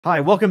Hi,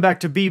 welcome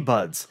back to Bee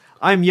Buds.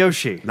 I'm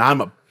Yoshi. And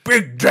I'm a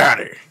big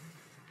daddy.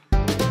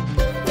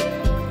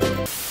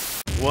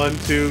 1,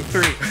 2,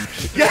 3.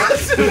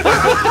 Yes!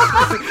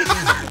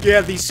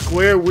 Yeah, these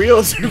square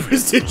wheels are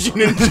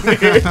precision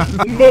engineered.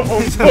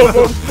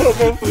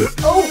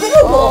 Oh,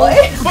 good boy!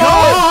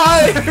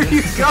 Bye! Where are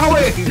you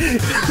going?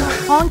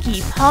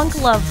 Honky punk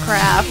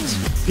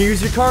Lovecraft.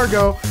 Here's your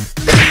cargo.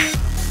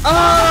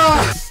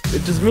 Ah!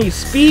 It's just me,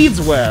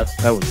 Speedsworth.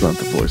 That was not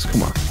the voice,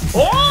 come on.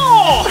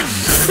 Oh!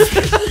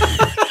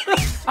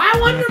 I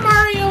wonder,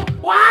 Mario,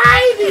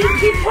 why do you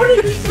keep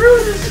putting me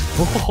through this?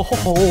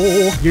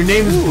 Oh, your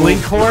name's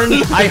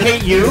Blinkhorn? I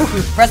hate you.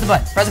 Press the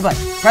button, press the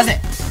button,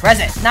 press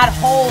it, not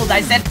hold,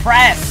 I said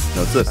press!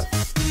 What's this?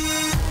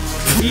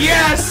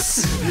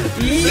 Yes!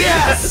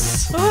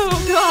 Yes! Oh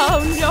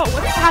no,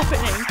 what's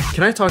happening?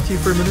 Can I talk to you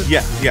for a minute?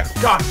 Yeah.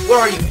 God, what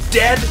are you,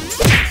 dead?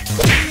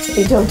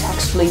 They don't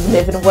actually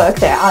live and work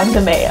there. I'm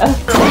the mayor.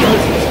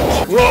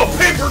 Roll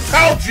paper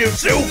towel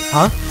jutsu!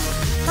 Huh?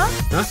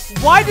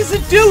 Why does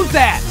it do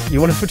that?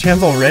 You want to switch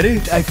hands already?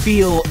 I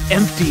feel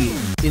empty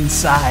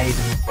inside.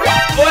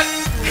 What?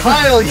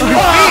 Kyle, you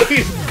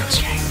mean?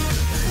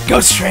 Go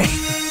straight.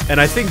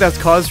 And I think that's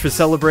cause for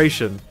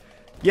celebration.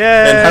 Yay!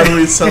 And how do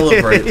we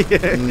celebrate?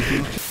 Yeah.